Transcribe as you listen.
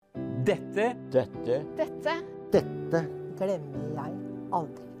Dette glemmer jeg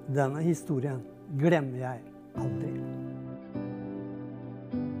aldri. Denne historien glemmer jeg aldri.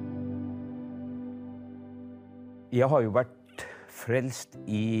 Jeg har jo vært frelst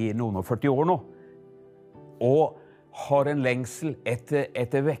i noen og 40 år nå, og har en lengsel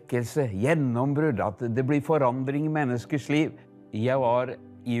etter vekkelse, gjennombrudd, at det blir forandring i menneskers liv. Jeg var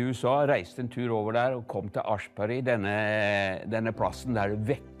i USA, reiste en tur over der og kom til Ashbury, denne plassen der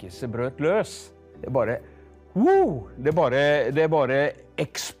vekkelse brøt løs. Det bare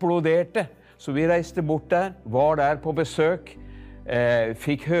eksploderte. Så vi reiste bort der, var der på besøk,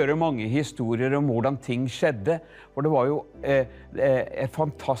 fikk høre mange historier om hvordan ting skjedde. For det var jo et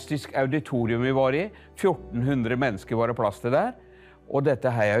fantastisk auditorium vi var i. 1400 mennesker var det plass til der. Og dette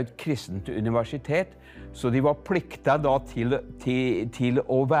her er jo et kristent universitet, så de var plikta da til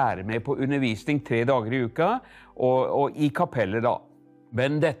å være med på undervisning 3 dager i uka, og i kapellet da.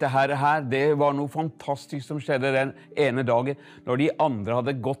 Men dette her, det var noe fantastisk som skjedde den ene dagen. Når de andre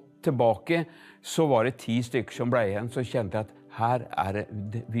hadde gått tilbake, så var det 10 stykker som ble igjen, så kjente jeg at her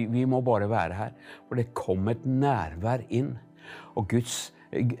vi må bare være her. For det kom et nærvær inn. Og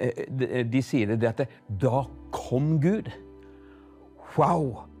de sier det at da kom Gud.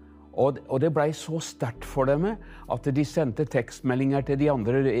 Wow! Og det ble så sterkt for dem at de sendte tekstmeldinger til de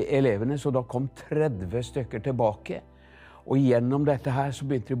andre elevene, så da kom 30 stykker tilbake. Og gjennom dette her så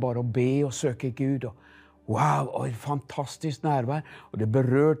begynte de bare å be og søke Gud. Wow, og et fantastisk nærvær. Og det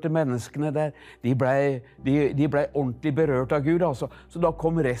berørte menneskene der. De ble ordentlig berørt av Gud, altså. Så da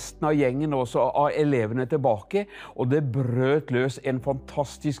kom resten av gjengen også, av elevene tilbake, og det brøt løs en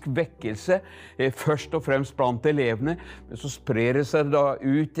fantastisk vekkelse, først og fremst blant elevene. Men så sprer det seg da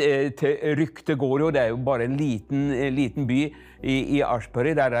ut til ryktet går jo, det er jo bare en liten by i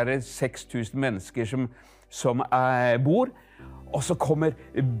Ashbury, der er det 6000 mennesker som bor, og så kommer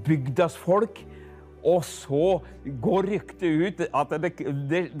bygdas folk. Og så går ryktet ut at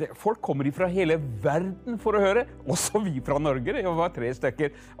folk kommer fra hele verden for å høre, også vi fra Norge. Det var 3 stykker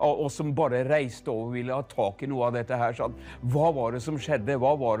og som bare reiste over og ville ha tak i noe av dette her. Sånn. Hva var det som skjedde?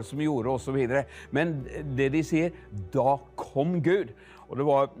 Hva var det som gjorde? Og så videre. Men det de sier, da kom Gud. Og det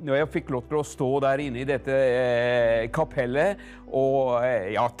var, når jeg fikk lov til å stå der inne i dette kapellet og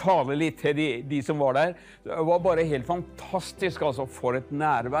tale litt til de som var der, det var bare helt fantastisk, altså, for et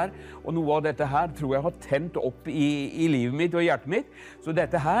nærvær. Og noe av dette her tror jeg har tent opp i livet mitt og hjertet mitt. Så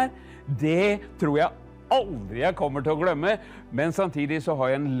dette her, det tror jeg aldri jeg kommer til å glemme, men samtidig så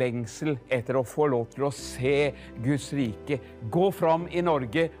har jeg en lengsel etter å få lov til å se Guds rike gå fram i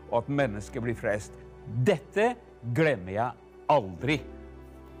Norge, og at mennesker blir frelst. Dette glemmer jeg aldri.